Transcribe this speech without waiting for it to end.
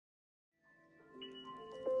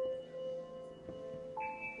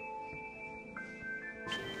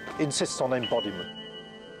insists on embodiment.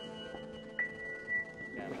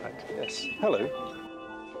 Right, yes. Hello.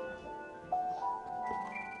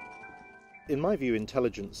 In my view,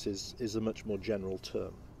 intelligence is a much more general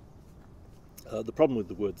term. The problem with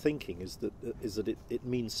the word thinking is that it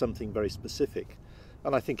means something very specific,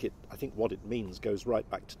 and I think what it means goes right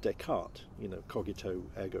back to Descartes. You know, cogito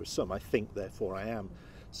ergo sum. I think, therefore I am.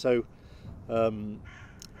 So,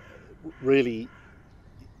 really,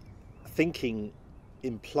 thinking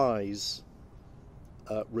implies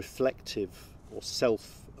reflective or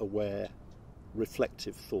self-aware,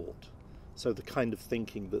 reflective thought. So the kind of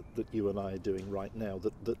thinking that you and I are doing right now,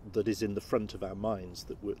 that is in the front of our minds,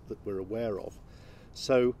 that we're aware of.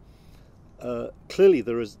 So clearly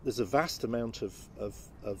there's a vast amount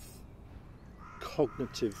of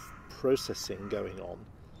cognitive processing going on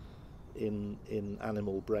in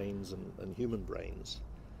animal brains and human brains.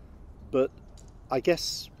 But I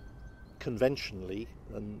guess conventionally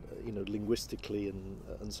and linguistically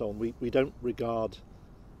and so on, we don't regard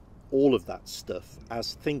all of that stuff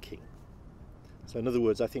as thinking. So in other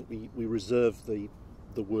words, I think we reserve the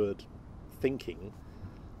word thinking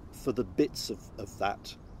for the bits of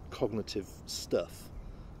that cognitive stuff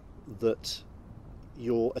that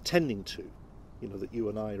you're attending to, that you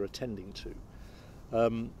and I are attending to.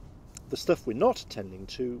 The stuff we're not attending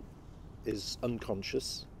to is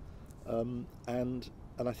unconscious, and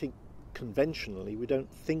I think conventionally we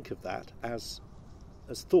don't think of that as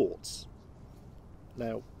thoughts.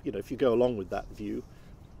 Now, if you go along with that view,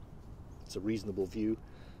 it's a reasonable view,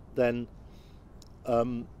 then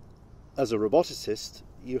as a roboticist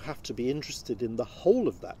you have to be interested in the whole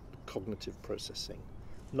of that cognitive processing,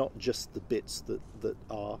 not just the bits that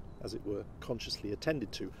are, as it were, consciously attended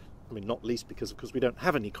to. I mean, not least because, of course, we don't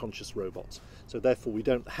have any conscious robots, so therefore we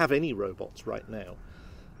don't have any robots right now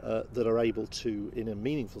that are able to, in a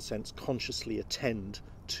meaningful sense, consciously attend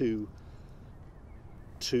to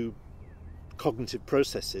cognitive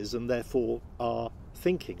processes and therefore are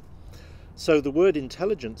thinking. So the word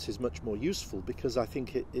intelligence is much more useful because I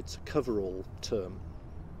think it's a cover-all term.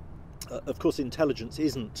 Of course, intelligence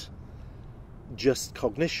isn't just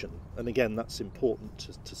cognition, and again, that's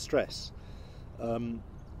important to stress.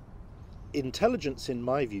 Intelligence, in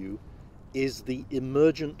my view, is the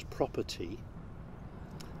emergent property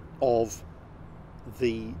of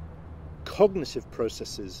the cognitive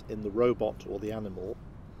processes in the robot or the animal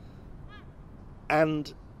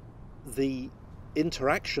and the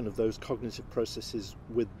interaction of those cognitive processes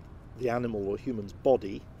with the animal or human's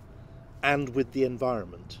body and with the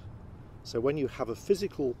environment. So when you have a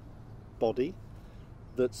physical body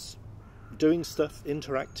that's doing stuff,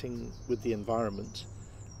 interacting with the environment,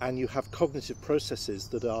 and you have cognitive processes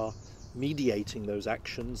that are mediating those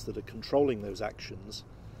actions, that are controlling those actions,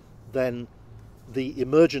 then the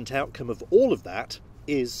emergent outcome of all of that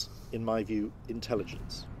is, in my view,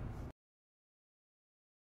 intelligence.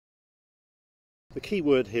 The key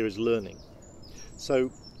word here is learning.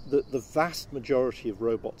 So the vast majority of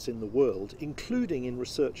robots in the world, including in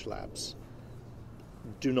research labs,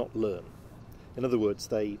 do not learn. In other words,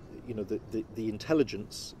 the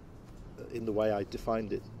intelligence, in the way I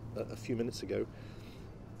defined it a few minutes ago,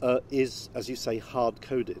 is, as you say,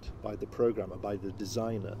 hard-coded by the programmer, by the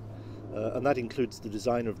designer. And that includes the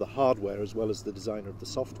designer of the hardware as well as the designer of the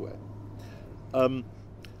software. A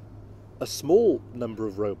small number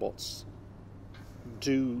of robots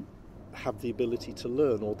do have the ability to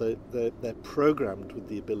learn, or they're programmed with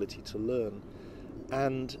the ability to learn.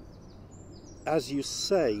 And as you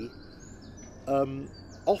say,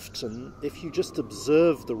 often if you just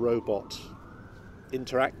observe the robot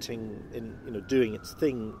interacting doing its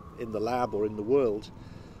thing in the lab or in the world,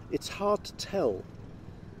 it's hard to tell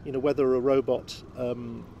whether a robot,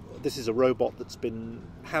 this is a robot that's been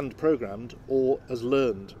hand programmed or has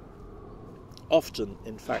learned. Often,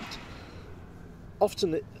 in fact,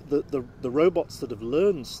 the robots that have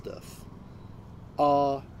learned stuff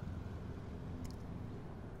are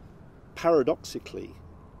paradoxically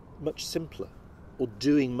much simpler, or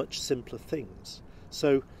doing much simpler things.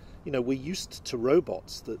 So, we're used to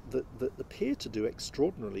robots that appear to do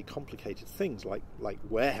extraordinarily complicated things, like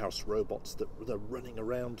warehouse robots that are running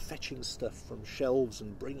around fetching stuff from shelves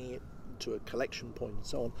and bringing it to a collection point and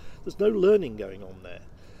so on. There's no learning going on there.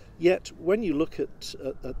 Yet, when you look at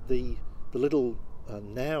the little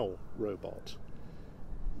Now robot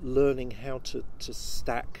learning how to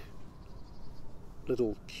stack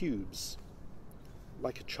little cubes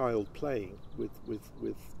like a child playing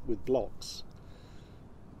with blocks,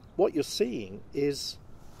 what you're seeing is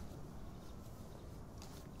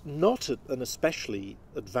not an especially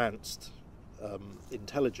advanced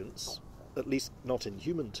intelligence, at least not in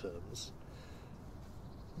human terms,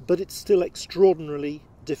 but it's still extraordinarily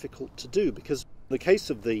difficult to do, because in the case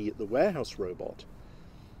of the warehouse robot,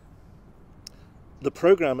 the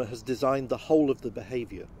programmer has designed the whole of the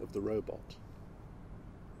behaviour of the robot.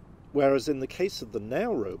 Whereas in the case of the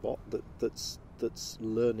Now robot that's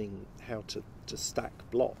learning how to stack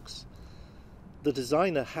blocks, the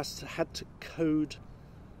designer had to code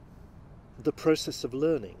the process of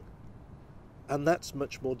learning, and that's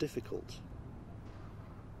much more difficult.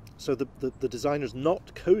 So the designer's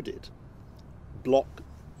not coded block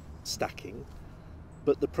stacking,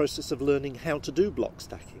 but the process of learning how to do block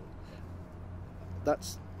stacking.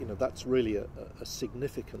 That's really a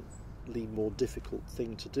significantly more difficult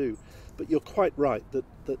thing to do. But you're quite right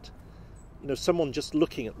that someone just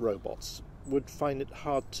looking at robots would find it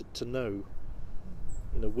hard to know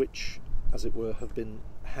which, as it were, have been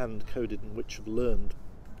hand coded and which have learned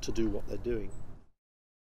to do what they're doing.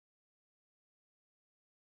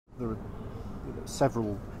 There are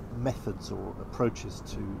several methods or approaches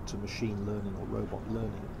to machine learning or robot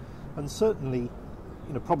learning, and certainly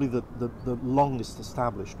probably the longest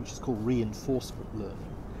established, which is called reinforcement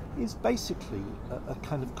learning, is basically a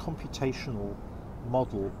kind of computational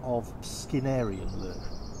model of Skinnerian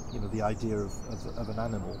learning. The idea of an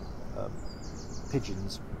animal,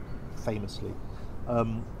 pigeons famously,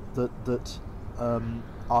 that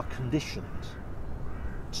are conditioned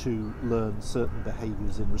to learn certain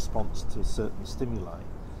behaviours in response to certain stimuli.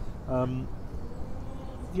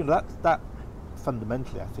 That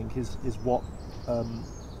fundamentally, I think, is what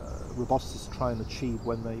roboticists try and achieve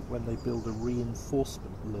when they build a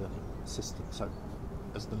reinforcement learning system. So,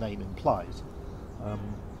 as the name implies,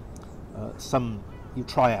 you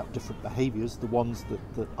try out different behaviours. The ones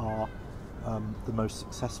that are the most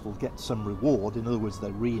successful get some reward. In other words,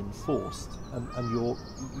 they're reinforced, and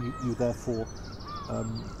you therefore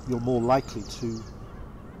you're more likely to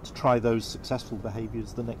try those successful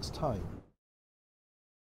behaviours the next time.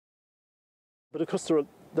 But of course,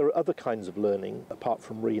 there are other kinds of learning apart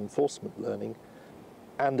from reinforcement learning,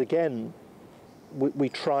 and again, we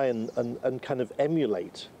try and kind of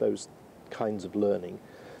emulate those kinds of learning.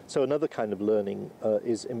 So another kind of learning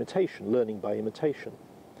is imitation, learning by imitation.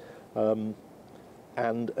 So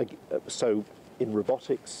in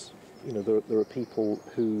robotics, there are people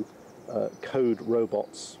who code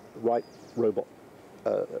robots, write robot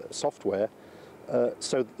software,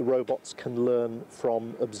 so that the robots can learn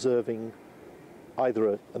from observing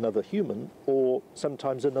either another human or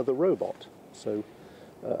sometimes another robot. So,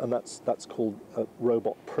 and that's called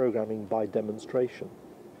robot programming by demonstration.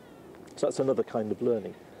 So that's another kind of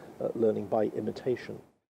learning, learning by imitation.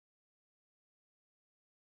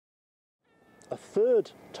 A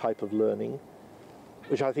third type of learning,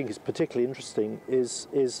 which I think is particularly interesting,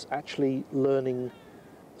 is actually learning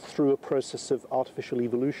through a process of artificial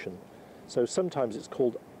evolution. So sometimes it's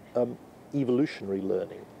called evolutionary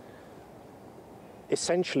learning.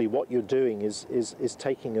 Essentially, what you're doing is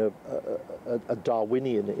taking a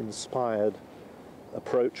Darwinian-inspired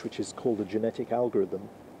approach, which is called a genetic algorithm,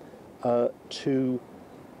 to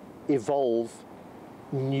evolve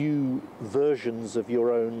new versions of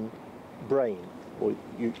your own brain, or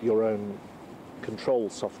your own control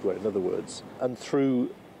software, in other words. And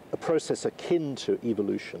through a process akin to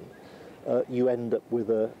evolution, you end up with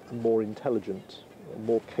a more intelligent, a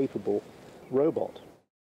more capable robot.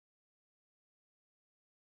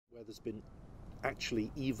 Where there's been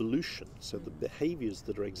actually evolution, so the behaviours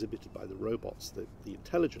that are exhibited by the robots, the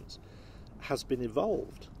intelligence, has been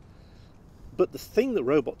evolved. But the thing the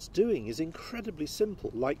robot's doing is incredibly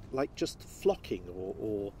simple, like just flocking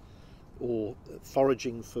or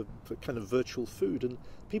foraging for kind of virtual food. And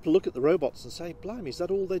people look at the robots and say, blimey, is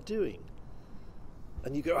that all they're doing?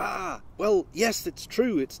 And you go, well, yes, it's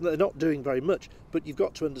true, they're not doing very much, but you've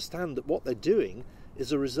got to understand that what they're doing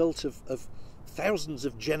is a result of thousands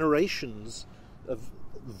of generations of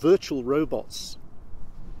virtual robots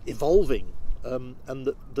evolving, and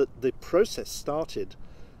that the process started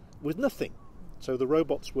with nothing. So the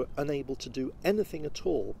robots were unable to do anything at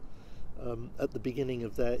all at the beginning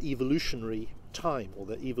of their evolutionary time or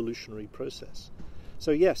their evolutionary process.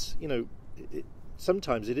 So yes,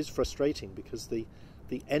 sometimes it is frustrating because the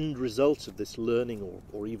end result of this learning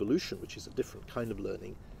or evolution, which is a different kind of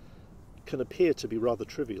learning, can appear to be rather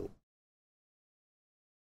trivial.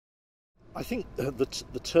 I think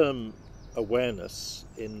the term awareness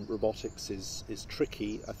in robotics is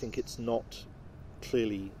tricky. I think it's not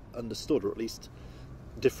clearly understood, or at least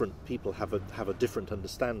different people have a different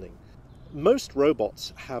understanding. Most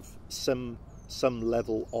robots have some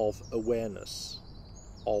level of awareness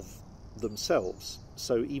of themselves.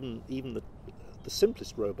 So even the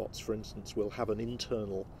simplest robots, for instance, will have an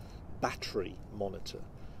internal battery monitor,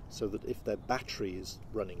 so that if their battery is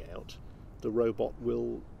running out, the robot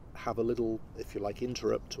will have a little, if you like,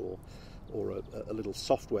 interrupt or a little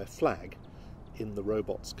software flag in the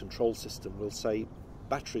robot's control system will say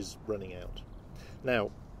battery's running out.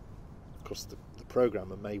 Now, of course, the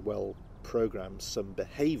programmer may well program some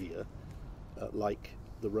behaviour like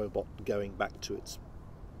the robot going back to its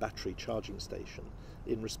battery charging station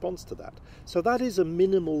in response to that. So that is a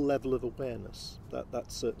minimal level of awareness.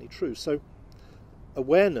 That's certainly true. So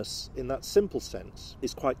awareness in that simple sense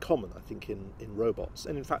is quite common, I think, in robots,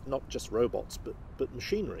 and in fact not just robots but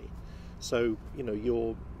machinery. So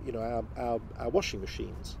our washing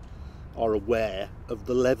machines are aware of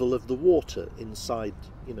the level of the water inside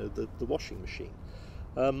the washing machine,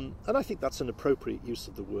 and I think that's an appropriate use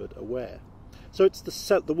of the word aware. So it's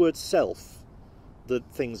the word self that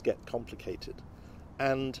things get complicated,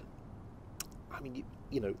 and I mean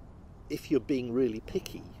if you're being really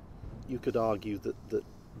picky, you could argue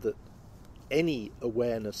that any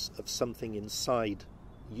awareness of something inside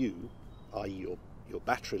you, i.e. your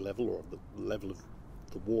battery level or the level of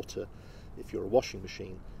the water, if you're a washing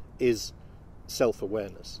machine, is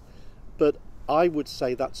self-awareness. But I would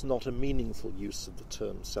say that's not a meaningful use of the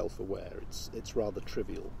term self-aware. It's rather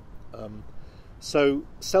trivial. So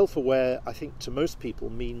self-aware, I think, to most people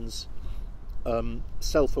means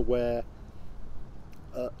self-aware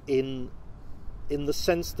in the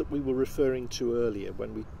sense that we were referring to earlier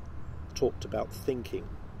when we talked about thinking.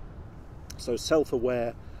 So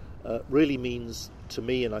self-aware really means, to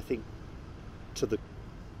me, and I think to the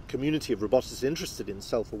community of roboticists interested in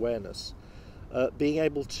self-awareness, being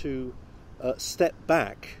able to step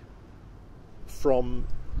back from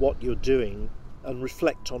what you're doing and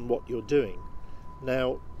reflect on what you're doing.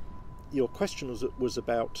 Now, your question was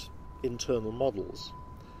about internal models.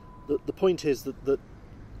 The point is that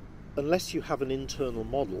unless you have an internal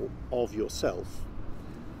model of yourself,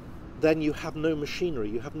 then you have no machinery,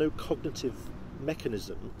 you have no cognitive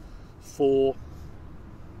mechanism for,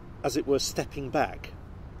 as it were, stepping back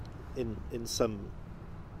in some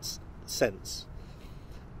sense.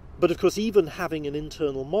 But of course, even having an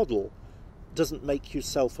internal model doesn't make you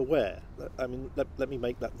self-aware. I mean, let me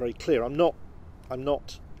make that very clear. I'm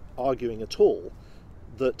not arguing at all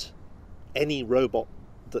that any robot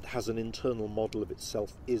that has an internal model of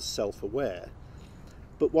itself is self-aware.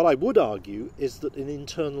 But what I would argue is that an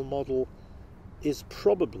internal model is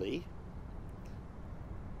probably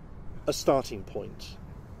a starting point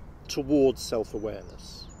towards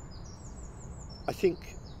self-awareness. I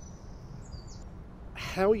think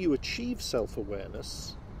how you achieve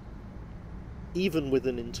self-awareness, even with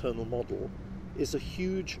an internal model, is a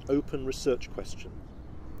huge open research question.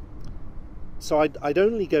 So I'd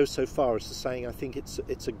only go so far as to saying I think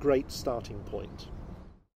it's a great starting point.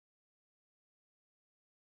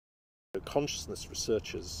 Consciousness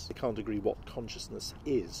researchers, they can't agree what consciousness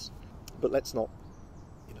is, but let's not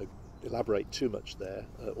elaborate too much there,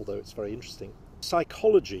 although it's very interesting.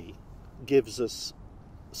 Psychology gives us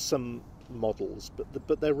some models,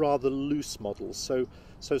 but they're rather loose models. So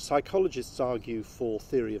psychologists argue for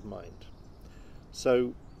theory of mind.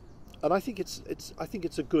 So, and I think it's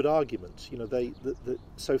a good argument.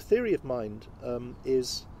 So theory of mind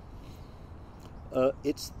is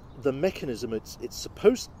it's the mechanism. It's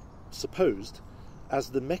supposed as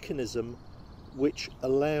the mechanism which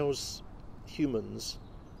allows humans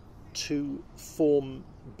to form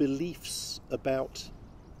beliefs about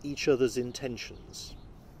each other's intentions.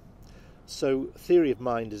 So theory of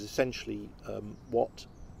mind is essentially what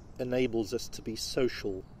enables us to be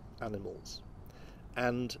social animals.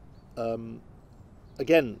 And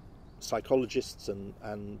again, psychologists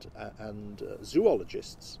and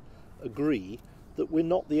zoologists agree that we're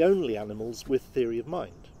not the only animals with theory of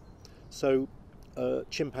mind. So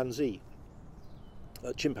chimpanzees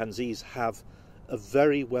have a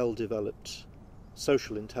very well-developed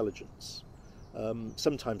social intelligence.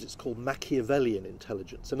 Sometimes it's called Machiavellian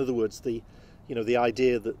intelligence. In other words, the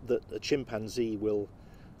idea that a chimpanzee will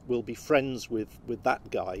be friends with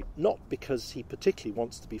that guy, not because he particularly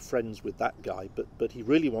wants to be friends with that guy, but he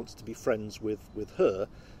really wants to be friends with her,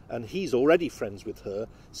 and he's already friends with her.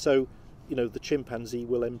 So, the chimpanzee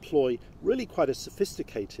will employ really quite a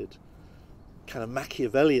sophisticated kind of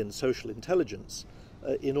Machiavellian social intelligence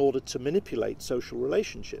in order to manipulate social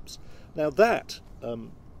relationships. Now that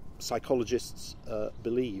psychologists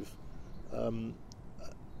believe, and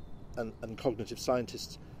cognitive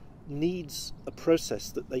scientists, needs a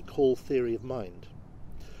process that they call theory of mind.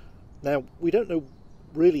 Now, we don't know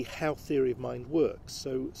really how theory of mind works,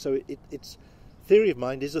 so it's theory of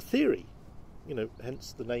mind is a theory,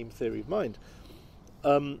 hence the name theory of mind.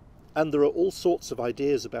 And there are all sorts of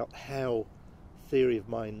ideas about how theory of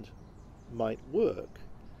mind might work.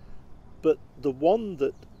 But the one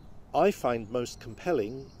that I find most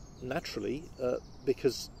compelling, naturally,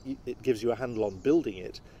 because it gives you a handle on building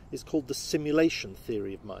it, is called the simulation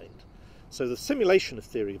theory of mind. So the simulation of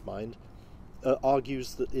theory of mind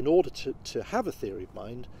argues that in order to have a theory of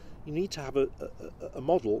mind, you need to have a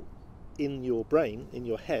model in your brain, in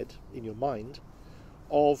your head, in your mind,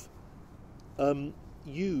 of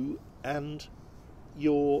you and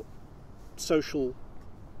your social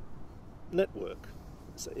network.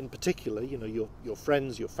 So in particular, your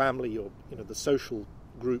friends, your family, the social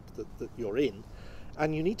group that you're in,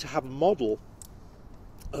 and you need to have a model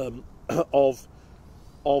of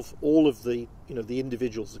all of the the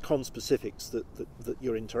individuals, the conspecifics that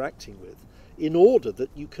you're interacting with, in order that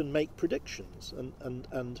you can make predictions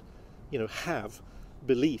and have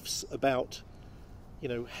beliefs about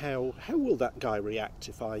how will that guy react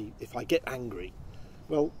if I get angry.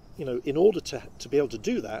 Well, in order to be able to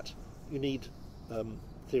do that, you need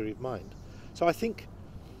theory of mind. So I think,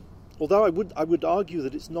 although I would argue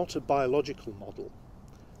that it's not a biological model,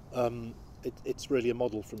 it's really a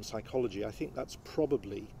model from psychology. I think that's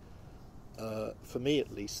probably, for me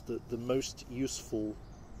at least, the most useful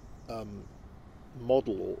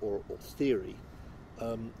model or theory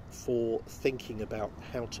for thinking about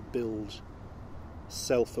how to build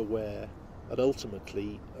self-aware and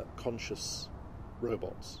ultimately conscious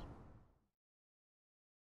robots.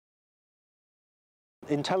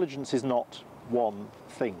 Intelligence is not one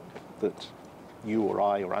thing that you or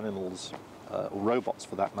I or animals or robots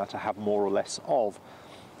for that matter have more or less of.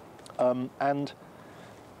 And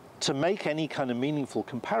to make any kind of meaningful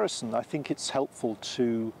comparison, I think it's helpful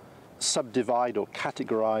to subdivide or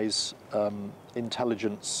categorize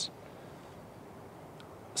intelligence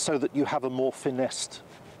so that you have a more finessed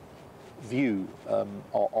view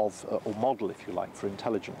or model, if you like, for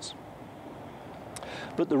intelligence.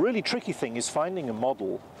 But the really tricky thing is finding a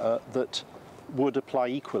model that would apply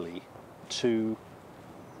equally to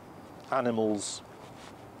animals,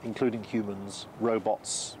 including humans,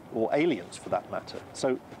 robots, or aliens for that matter.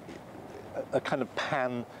 So a kind of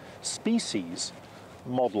pan-species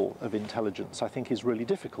model of intelligence, I think, is really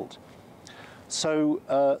difficult. So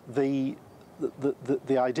the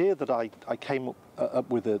idea that I came up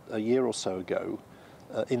with a year or so ago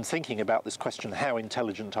in thinking about this question, how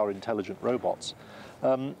intelligent are intelligent robots,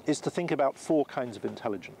 is to think about four kinds of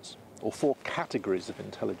intelligence, or four categories of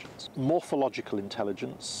intelligence. Morphological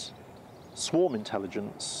intelligence, swarm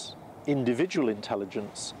intelligence, individual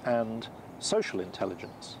intelligence, and social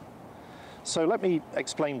intelligence. So let me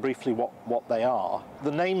explain briefly what they are.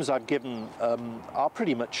 The names I've given are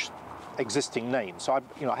pretty much existing names. So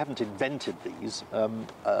I haven't invented these,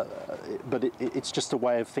 but it's just a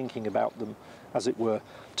way of thinking about them, as it were,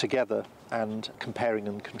 together and comparing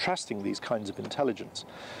and contrasting these kinds of intelligence.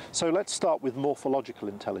 So let's start with morphological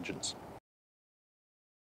intelligence.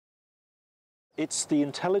 It's the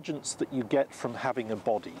intelligence that you get from having a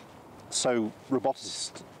body. So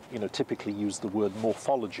roboticists, typically use the word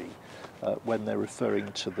morphology when they're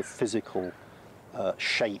referring to the physical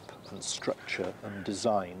shape and structure and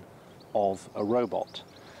design of a robot.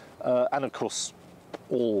 And of course,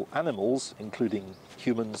 all animals, including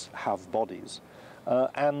humans, have bodies.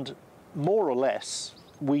 And more or less,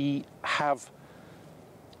 we have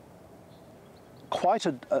quite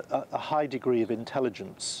a high degree of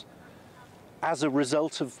intelligence as a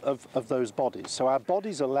result of those bodies. So our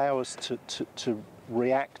bodies allow us to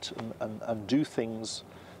react and do things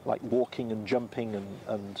like walking and jumping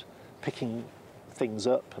and picking things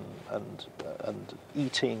up and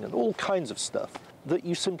eating and all kinds of stuff that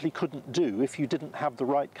you simply couldn't do if you didn't have the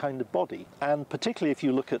right kind of body. And particularly if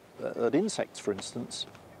you look at insects, for instance,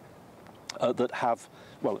 that have,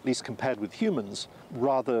 well, at least compared with humans,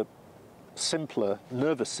 rather simpler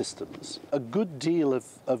nervous systems, a good deal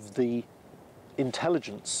of the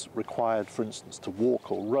intelligence required, for instance, to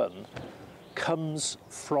walk or run comes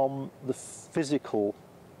from the physical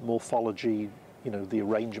morphology, the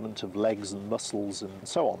arrangement of legs and muscles and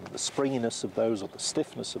so on, the springiness of those or the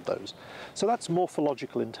stiffness of those. So that's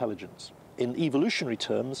morphological intelligence. In evolutionary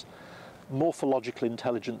terms, morphological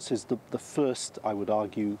intelligence is the first, I would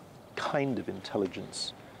argue, kind of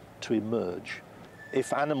intelligence to emerge.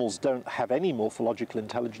 If animals don't have any morphological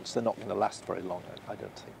intelligence, they're not going to last very long, I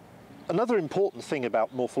don't think. Another important thing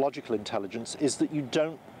about morphological intelligence is that you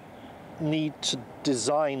don't need to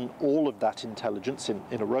design all of that intelligence in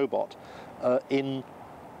a robot in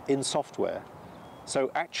software.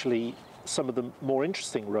 So actually, some of the more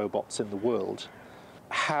interesting robots in the world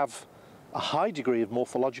have a high degree of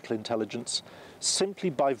morphological intelligence simply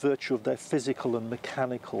by virtue of their physical and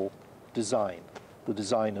mechanical design. the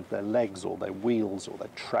design of their legs or their wheels or their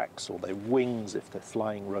tracks or their wings if they're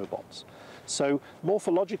flying robots. So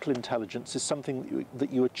morphological intelligence is something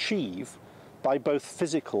that you achieve by both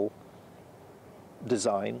physical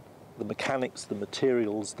design, the mechanics, the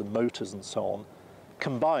materials, the motors and so on,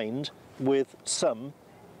 combined with some,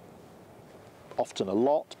 often a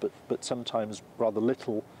lot, but sometimes rather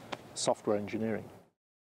little, software engineering.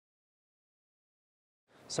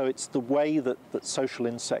 So it's the way that social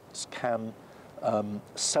insects can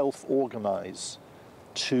self-organize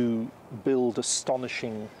to build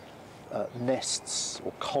astonishing nests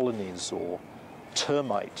or colonies or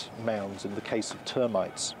termite mounds in the case of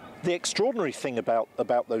termites. The extraordinary thing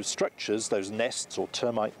about those structures, those nests or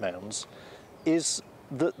termite mounds, is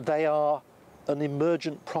that they are an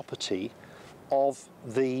emergent property of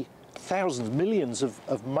the thousands, millions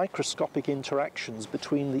of microscopic interactions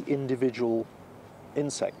between the individual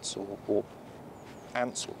insects or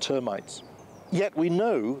ants or termites. Yet we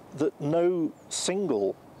know that no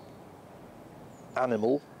single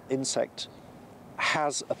animal, insect,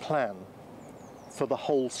 has a plan for the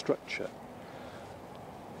whole structure.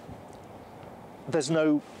 There's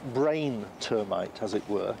no brain termite, as it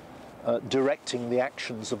were, directing the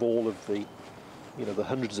actions of all of the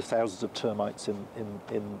hundreds of thousands of termites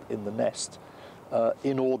in the nest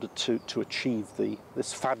in order to achieve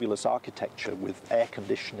this fabulous architecture with air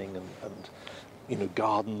conditioning and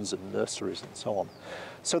gardens and nurseries and so on.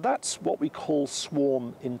 So that's what we call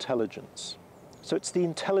swarm intelligence. So it's the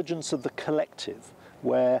intelligence of the collective,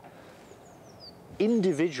 where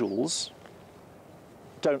individuals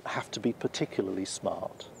don't have to be particularly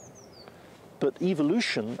smart. But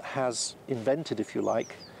evolution has invented, if you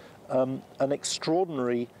like, an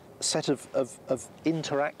extraordinary set of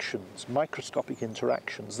interactions, microscopic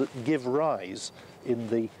interactions, that give rise in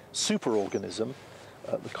the superorganism,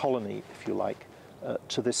 the colony, if you like,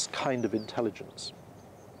 to this kind of intelligence.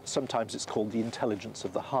 Sometimes it's called the intelligence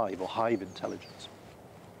of the hive, or hive intelligence.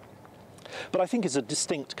 But I think it's a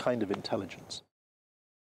distinct kind of intelligence.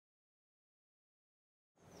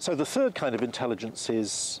 So the third kind of intelligence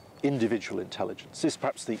is individual intelligence. This is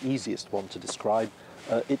perhaps the easiest one to describe.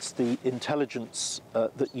 It's the intelligence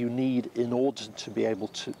that you need in order to be able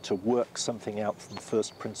to work something out from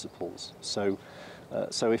first principles. So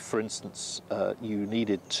if, for instance, you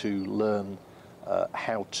needed to learn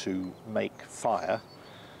how to make fire,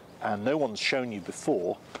 and no one's shown you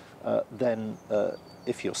before, then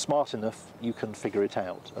if you're smart enough, you can figure it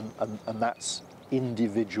out, and that's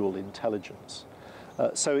individual intelligence.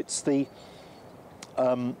 So it's the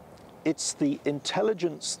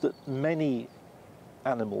intelligence that many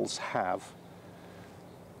animals have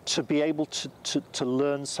to be able to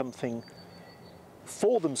learn something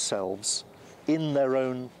for themselves in their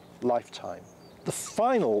own lifetime. The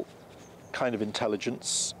final kind of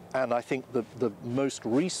intelligence, and I think the most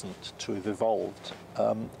recent to have evolved,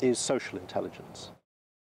 is social intelligence.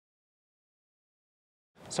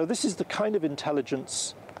 So this is the kind of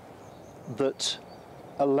intelligence that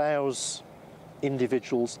allows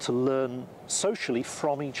individuals to learn socially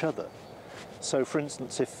from each other. So for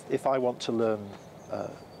instance, if I want to learn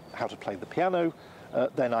how to play the piano,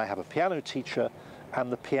 then I have a piano teacher,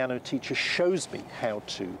 and the piano teacher shows me how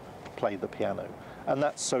to play the piano. And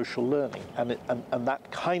that's social learning. And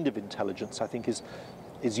that kind of intelligence, I think,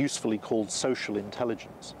 is usefully called social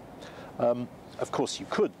intelligence. Of course, you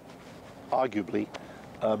could arguably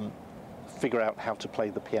figure out how to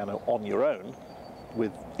play the piano on your own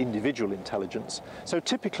with individual intelligence. So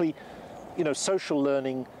typically, social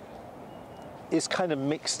learning is kind of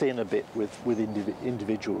mixed in a bit with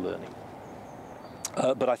individual learning.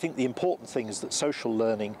 But I think the important thing is that social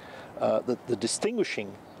learning, the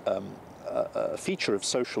distinguishing feature of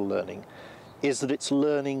social learning is that it's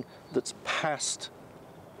learning that's passed,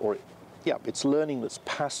 it's learning that's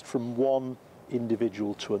passed from one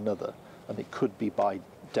individual to another. And it could be by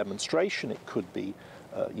demonstration, it could be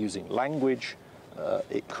using language,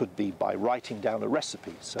 it could be by writing down a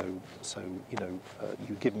recipe. So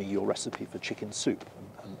you give me your recipe for chicken soup,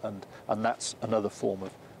 and that's another form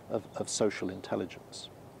of social intelligence.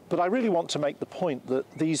 But I really want to make the point that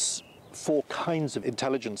these four kinds of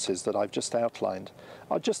intelligences that I've just outlined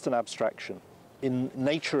are just an abstraction. In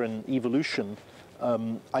nature and evolution,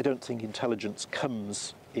 I don't think intelligence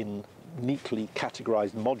comes in neatly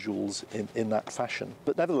categorized modules in that fashion.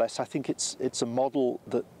 But nevertheless, I think it's a model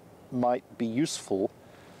that might be useful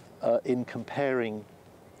in comparing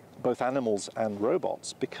both animals and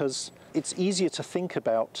robots, because it's easier to think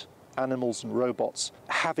about animals and robots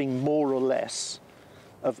having more or less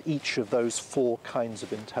of each of those four kinds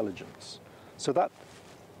of intelligence. So that,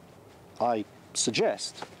 I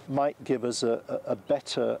suggest might give us a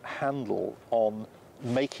better handle on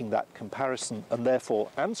making that comparison and therefore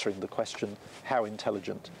answering the question, how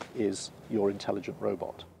intelligent is your intelligent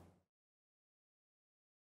robot?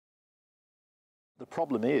 The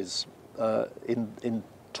problem is, in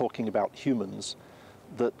talking about humans,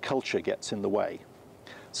 that culture gets in the way.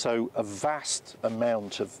 So a vast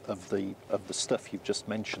amount of the stuff you've just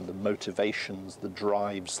mentioned, the motivations, the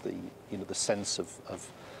drives, the sense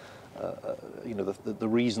of the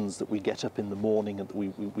reasons that we get up in the morning and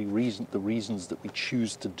the reasons that we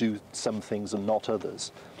choose to do some things and not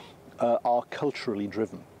others, are culturally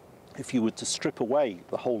driven. If you were to strip away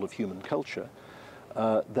the whole of human culture,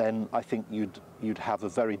 then I think you'd have a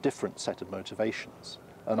very different set of motivations.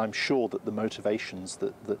 And I'm sure that the motivations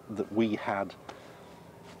that we had,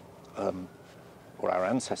 or our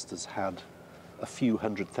ancestors had, a few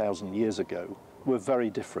 100,000 years ago, were very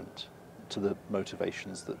different to the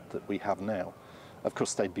motivations that we have now. Of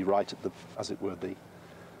course, they'd be right at as it were,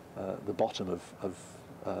 the bottom of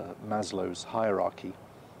Maslow's hierarchy.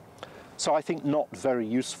 So I think not very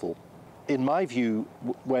useful. In my view,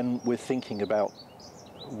 when we're thinking about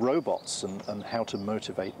robots and how to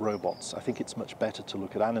motivate robots, I think it's much better to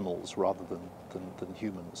look at animals rather than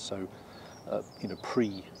humans. So,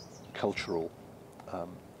 pre-cultural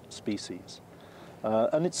species.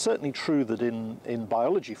 And it's certainly true that in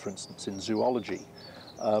biology, for instance, in zoology,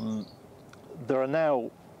 there are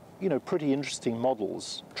now, pretty interesting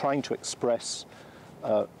models trying to express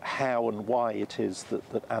how and why it is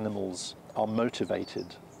that animals are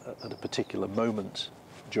motivated at a particular moment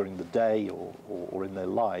during the day or in their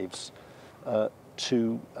lives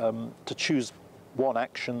to choose one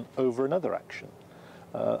action over another action.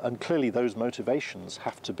 And clearly those motivations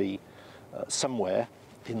have to be somewhere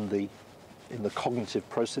in the cognitive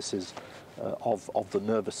processes of the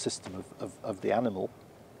nervous system of the animal.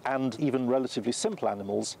 And even relatively simple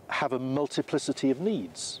animals have a multiplicity of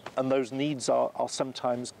needs, and those needs are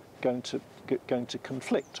sometimes going to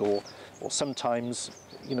conflict, or sometimes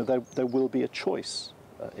there will be a choice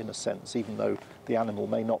in a sense, even though the animal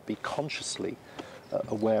may not be consciously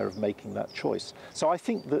aware of making that choice. So I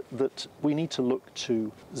think that we need to look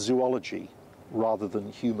to zoology rather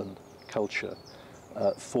than human culture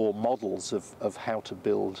for models of how to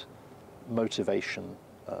build motivation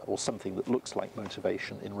or something that looks like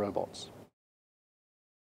motivation in robots.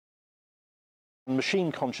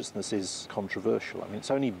 Machine consciousness is controversial. I mean,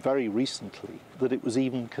 it's only very recently that it was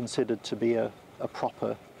even considered to be a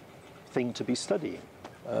proper thing to be studying.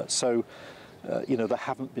 There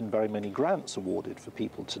haven't been very many grants awarded for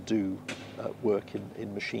people to do work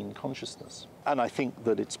in machine consciousness. And I think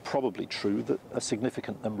that it's probably true that a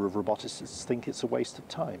significant number of roboticists think it's a waste of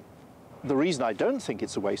time. The reason I don't think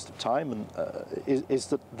it's a waste of time is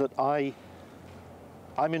that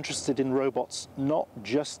I'm interested in robots not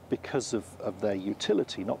just because of their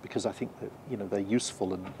utility, not because I think that they're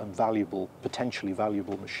useful and valuable, potentially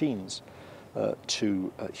valuable machines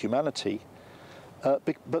to humanity,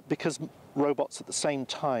 but because robots at the same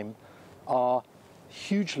time are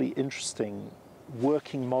hugely interesting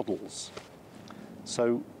working models.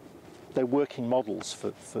 So they're working models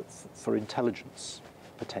for intelligence,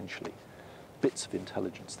 potentially, bits of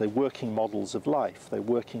intelligence. They're working models of life. They're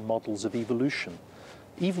working models of evolution,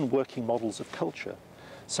 even working models of culture.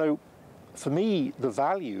 So for me, the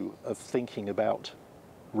value of thinking about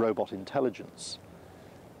robot intelligence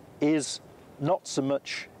is not so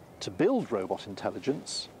much to build robot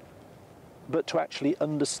intelligence, but to actually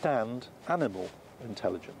understand animal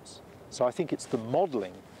intelligence. So I think it's the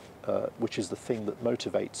modeling which is the thing that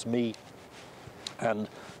motivates me and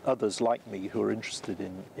others like me who are interested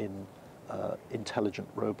in intelligent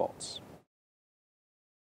robots.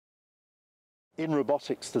 In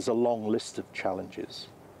robotics, there's a long list of challenges,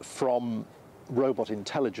 from robot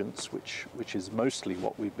intelligence, which is mostly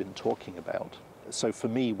what we've been talking about. So for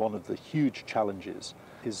me, one of the huge challenges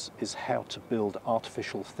is how to build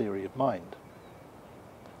artificial theory of mind.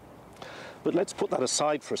 But let's put that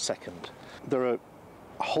aside for a second. There are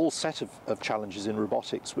a whole set of challenges in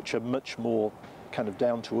robotics which are much more kind of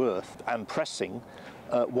down to earth and pressing.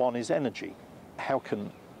 One is energy. How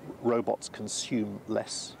can robots consume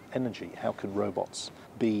less energy? How can robots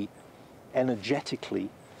be energetically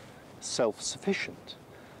self-sufficient?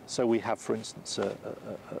 So we have, for instance,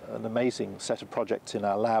 an amazing set of projects in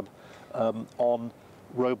our lab on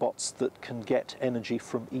robots that can get energy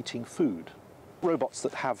from eating food. Robots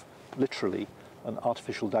that have literally an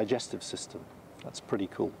artificial digestive system. That's pretty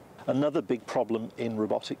cool. Another big problem in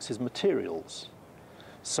robotics is materials.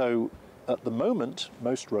 So at the moment,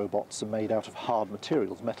 most robots are made out of hard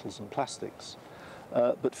materials, metals and plastics.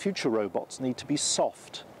 But future robots need to be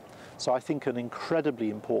soft. So I think an incredibly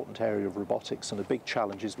important area of robotics and a big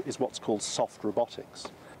challenge is what's called soft robotics.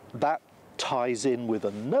 That ties in with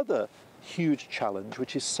another huge challenge,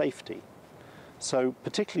 which is safety. So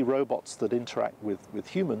particularly robots that interact with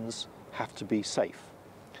humans have to be safe.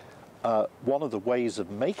 One of the ways of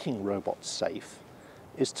making robots safe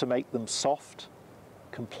is to make them soft,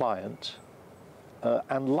 compliant,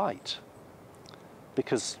 and light.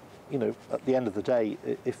 Because, you know, at the end of the day,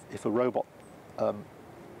 if a robot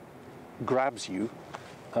grabs you,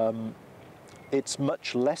 it's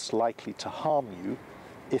much less likely to harm you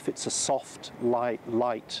if it's a soft,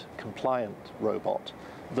 light, compliant robot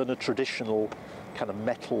than a traditional kind of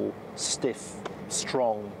metal, stiff,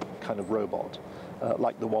 strong kind of robot,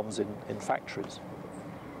 like the ones in factories.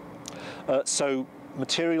 So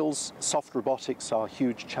materials, soft robotics are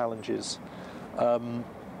huge challenges.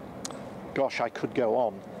 Gosh, I could go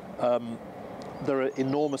on. There are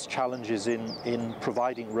enormous challenges in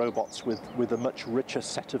providing robots with a much richer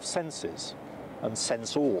set of senses and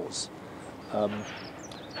sensors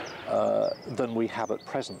than we have at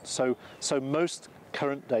present. So most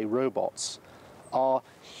current day robots are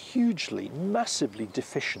hugely, massively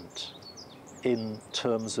deficient in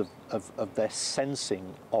terms of their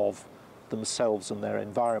sensing of themselves and their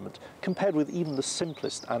environment, compared with even the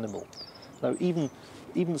simplest animal. Now,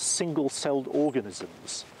 even single-celled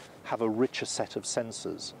organisms have a richer set of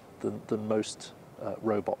sensors than most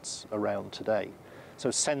robots around today.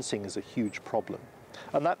 So sensing is a huge problem.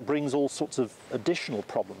 And that brings all sorts of additional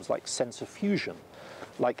problems like sensor fusion.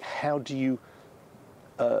 Like, how do you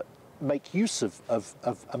make use of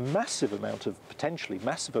a massive amount of, potentially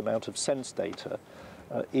massive amount of sense data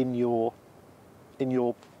in your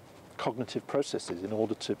cognitive processes in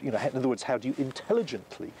order to, in other words, how do you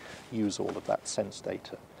intelligently use all of that sense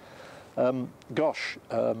data?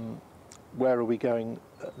 Where are we going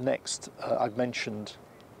next? I've mentioned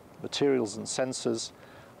materials and sensors.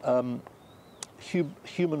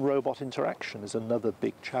 Human-robot interaction is another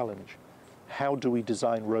big challenge. How do we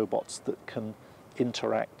design robots that can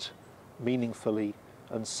interact meaningfully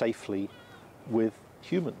and safely with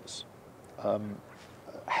humans?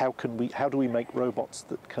 How do we make robots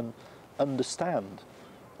that can understand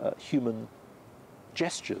human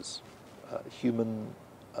gestures, human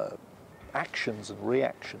actions and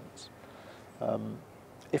reactions?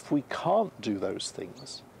 If we can't do those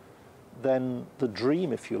things, then the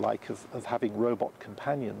dream, if you like, of having robot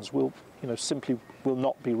companions will, simply will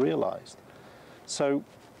not be realized. So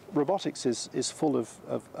robotics is full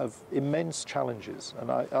of immense challenges, and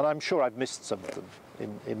I'm sure I've missed some of them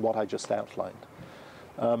in what I just outlined.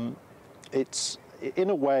 It's, in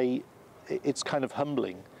a way, it's kind of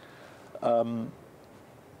humbling,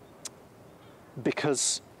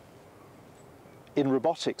 because in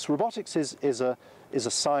robotics is a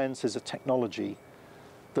science, is a technology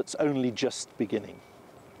that's only just beginning.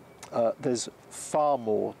 There's far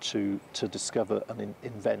more to discover and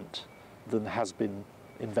invent than has been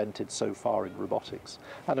invented so far in robotics.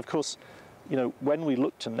 And of course, when we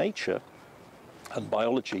look to nature and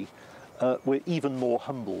biology, we're even more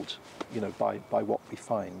humbled, by what we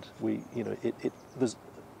find.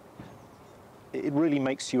 It really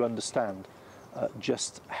makes you understand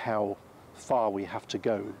just how far we have to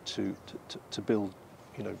go to build,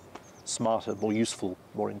 smarter, more useful,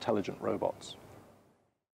 more intelligent robots.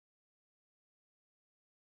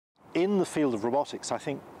 In the field of robotics, I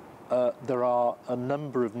think there are a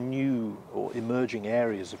number of new or emerging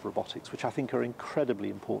areas of robotics which I think are incredibly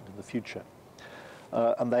important in the future.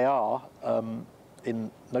 And they are,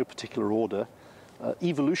 in no particular order,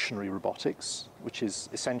 evolutionary robotics, which is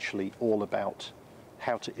essentially all about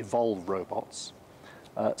how to evolve robots.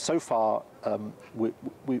 So far,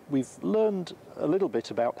 we've learned a little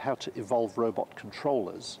bit about how to evolve robot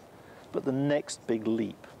controllers, but the next big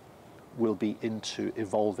leap will be into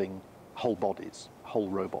evolving whole bodies, whole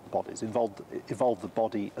robot bodies, evolve the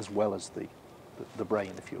body as well as the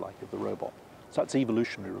brain, if you like, of the robot. So that's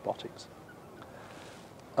evolutionary robotics.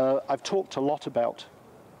 I've talked a lot about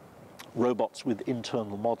robots with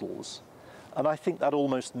internal models, and I think that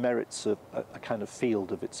almost merits a kind of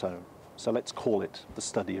field of its own. So let's call it the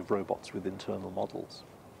study of robots with internal models.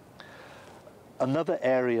 Another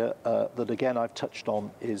area that again I've touched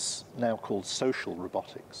on is now called social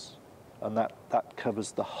robotics, and that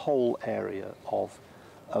covers the whole area of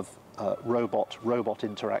robot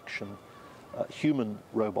interaction,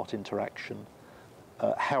 human-robot interaction,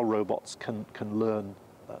 how robots can learn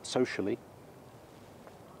socially.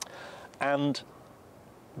 And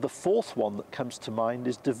the fourth one that comes to mind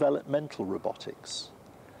is developmental robotics.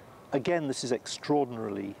 Again, this is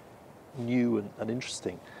extraordinarily new and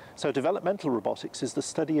interesting. So developmental robotics is the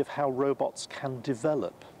study of how robots can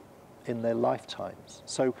develop in their lifetimes.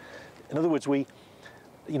 So, in other words, we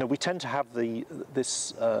tend to have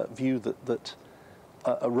this view that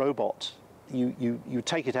a robot, you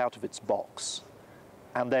take it out of its box,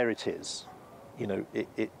 and there it is.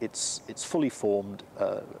 It's fully formed.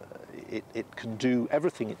 It can do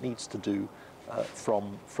everything it needs to do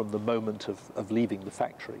from the moment of leaving the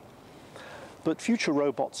factory. But future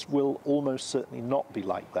robots will almost certainly not be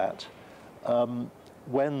like that.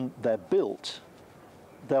 When they're built,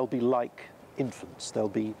 they'll be like infants. They'll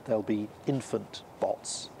be infant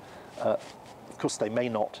bots. Of course, they may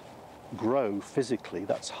not grow physically.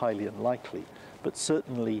 That's highly unlikely. But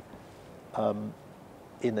certainly,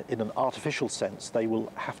 in an artificial sense, they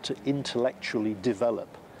will have to intellectually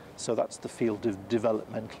develop. So that's the field of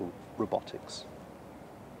developmental robotics.